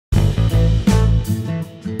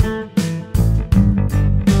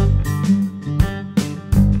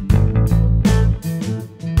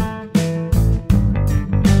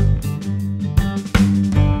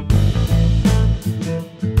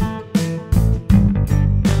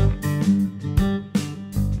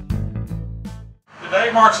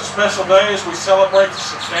Today marks a special day as we celebrate the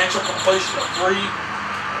substantial completion of 3,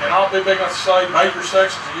 and I'll be big enough to say major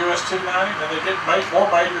sections of US 290. And they get more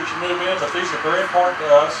major as you move in, but these are very important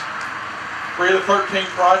to us. 3 of the 13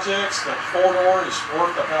 projects, the corridor is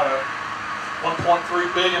worth about $1.3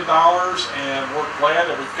 billion, and we're glad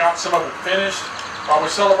that we've got some of it finished. While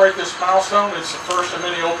we celebrate this milestone, it's the first of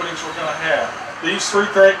many openings we're going to have. These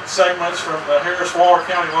 3 segments from the Harris-Waller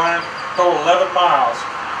County line total 11 miles,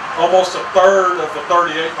 almost a third of the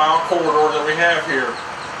 38-mile corridor that we have here.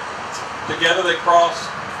 Together they cross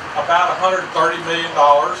about $130 million.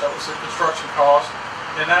 That was the construction cost,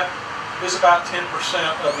 and that is about 10%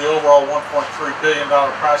 of the overall $1.3 billion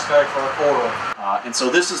price tag for our corridor. And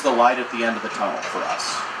so this is the light at the end of the tunnel for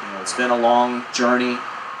us. You know, it's been a long journey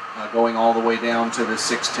going all the way down to the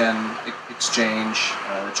 610 exchange.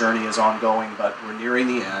 The journey is ongoing, but we're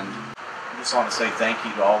nearing the end. I just want to say thank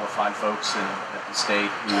you to all the fine folks at the state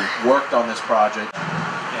who worked on this project.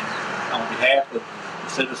 And on behalf of the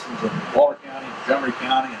citizens of Waller County, Montgomery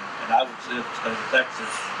County, and I would say the state of Texas,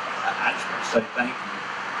 I just want to say thank you.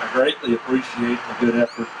 I greatly appreciate the good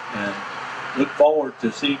effort and look forward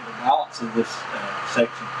to seeing the balance of this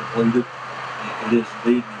section completed. It is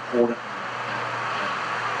indeed important,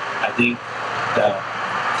 and I think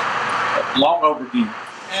long overdue.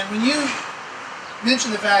 And when you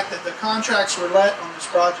mention the fact that the contracts were let on this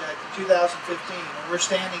project in 2015, and we're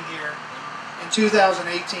standing here in 2018,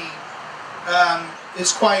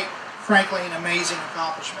 is quite frankly an amazing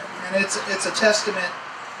accomplishment. And it's a testament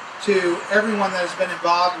to everyone that has been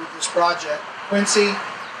involved with this project. Quincy,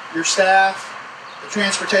 your staff, the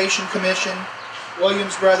Transportation Commission,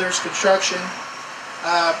 Williams Brothers Construction,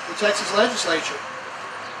 the Texas Legislature,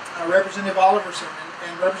 Representative Oliverson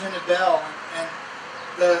and Representative Bell, and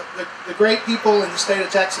the great people in the state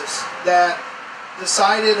of Texas that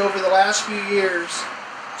decided over the last few years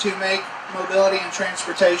to make mobility and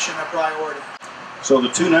transportation a priority. So the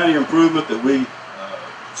 290 improvement that we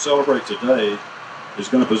celebrate today is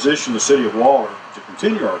going to position the city of Waller to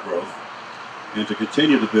continue our growth and to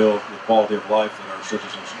continue to build the quality of life that our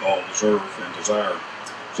citizens all deserve and desire.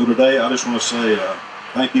 So today I just want to say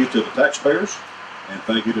thank you to the taxpayers and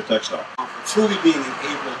thank you to TxDOT. For truly being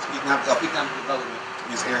able to help economic development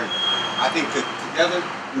in this area. I think that together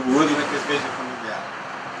we will really make this vision come to reality.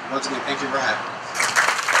 Once again, thank you for having us.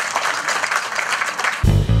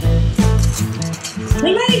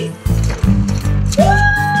 Release!